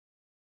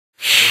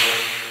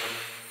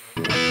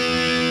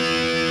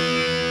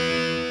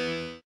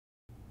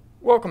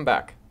Welcome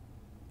back.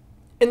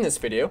 In this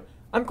video,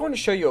 I'm going to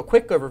show you a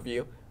quick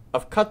overview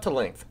of cut to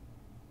length.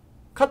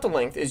 Cut to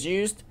length is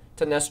used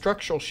to nest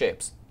structural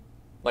shapes,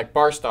 like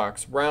bar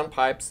stocks, round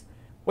pipes,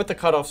 with a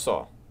cut-off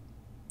saw.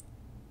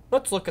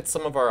 Let's look at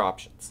some of our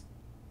options.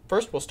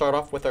 First, we'll start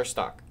off with our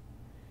stock.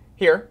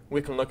 Here,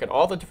 we can look at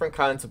all the different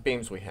kinds of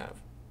beams we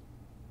have.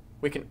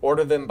 We can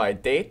order them by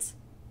dates,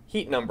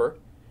 heat number,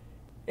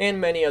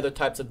 and many other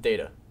types of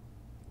data.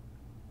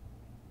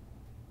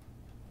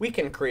 We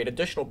can create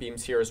additional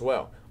beams here as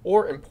well,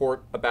 or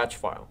import a batch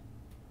file.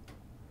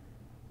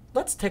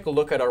 Let's take a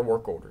look at our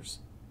work orders.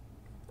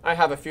 I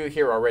have a few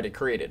here already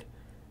created.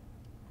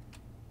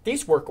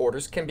 These work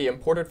orders can be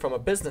imported from a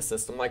business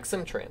system like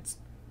SimTrans.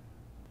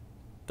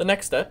 The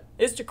next step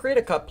is to create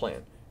a cut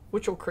plan,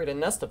 which will create a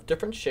nest of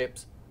different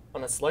shapes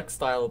on a select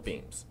style of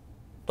beams.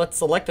 Let's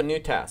select a new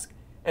task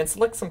and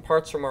select some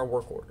parts from our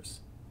work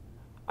orders.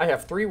 I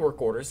have 3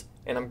 work orders,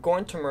 and I'm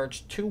going to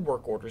merge 2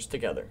 work orders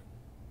together.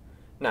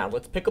 Now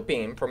let's pick a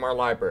beam from our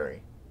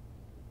library.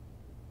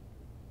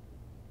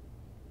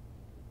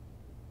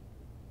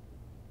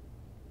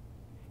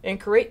 And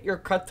create your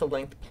cut to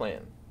length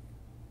plan.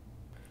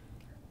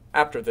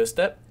 After this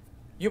step,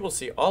 you will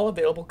see all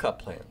available cut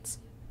plans.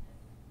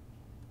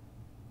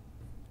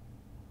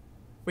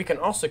 We can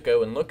also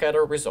go and look at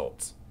our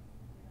results.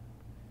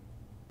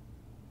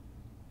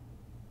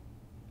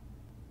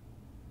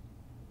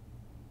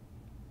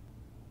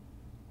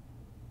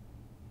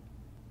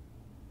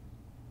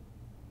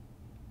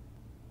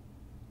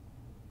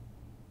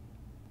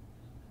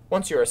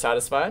 Once you are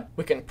satisfied,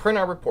 we can print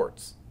our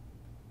reports,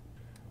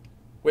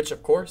 which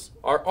of course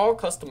are all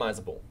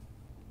customizable.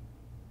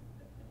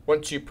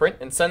 Once you print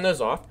and send those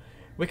off,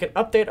 we can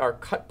update our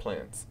cut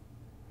plans.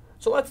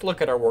 So let's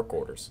look at our work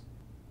orders.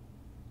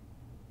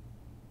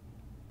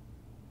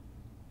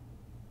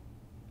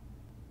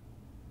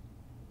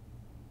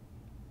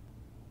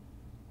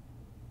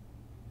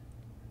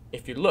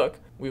 If you look,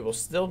 we will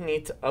still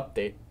need to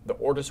update the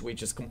orders we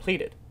just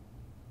completed.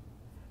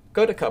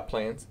 Go to Cut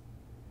Plans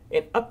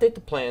and update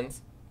the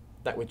plans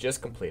that we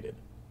just completed.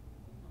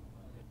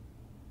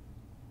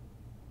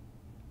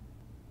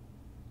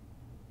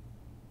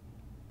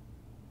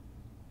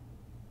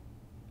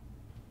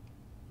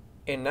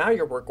 And now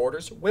your work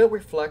orders will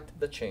reflect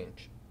the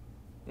change.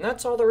 And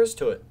that's all there is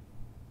to it.